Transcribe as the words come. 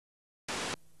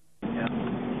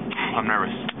I'm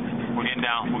nervous. We're getting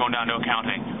down. We're going down to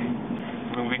accounting.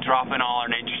 We're going to be dropping all our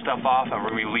nature stuff off, and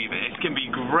we're going to be leaving. It's going to be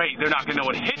great. They're not going to know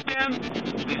what hit them.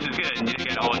 This is good. You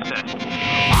get OSS'd.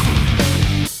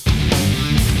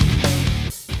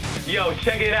 Yo,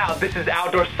 check it out. This is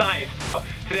Outdoor Science.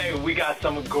 Today, we got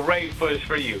some great footage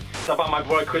for you. It's about my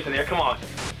boy Chris in there. Come on.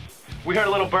 We heard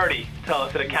a little birdie tell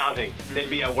us at accounting they'd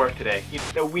be at work today.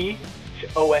 So we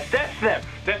OSS them.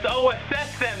 Let's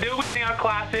OSS them, dude. We're in our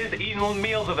classes, eating little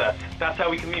meals with us. That's how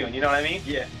we commune, you know what I mean?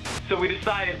 Yeah. So we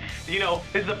decided, you know,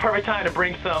 this is the perfect time to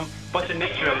bring some bunch of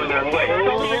nature up in their way.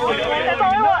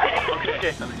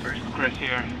 Okay. First, Chris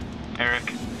here,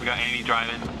 Eric. We got Andy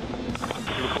driving.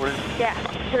 You recording? Yeah.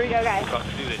 Here we go, guys.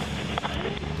 Let's do this.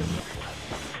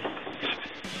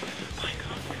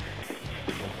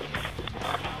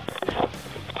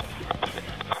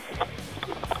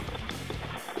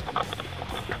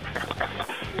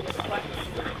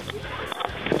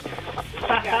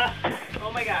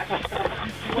 Oh my gosh.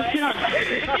 What? Yeah,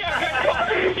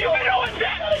 you know what's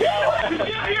that?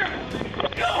 Get here.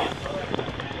 Go.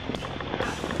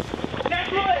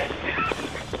 Next one.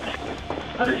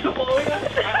 Are they still following us?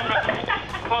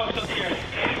 Oh, I'm so scared.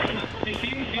 You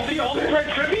see all the red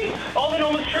trippy? All the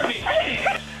almost trippy.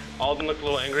 All of them look a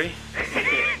little angry.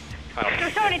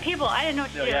 There's so many people. I didn't know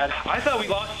what to do. I thought we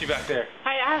lost you back there.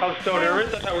 I was so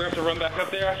nervous. I thought we were going to have to run back up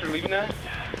there after leaving that.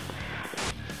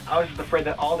 I was just afraid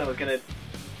that Alden was gonna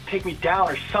take me down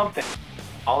or something.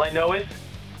 All I know is,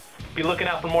 be looking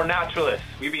out for more naturalists.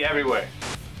 We be everywhere.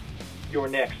 You're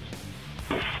next.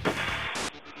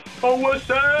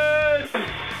 OSS'd!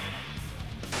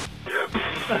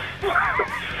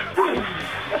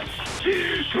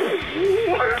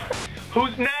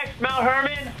 Who's next, Mount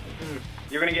Herman?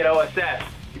 You're gonna get OSS'd.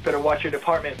 You better watch your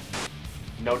department.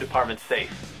 No department's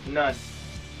safe. None.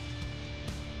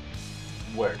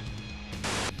 Word.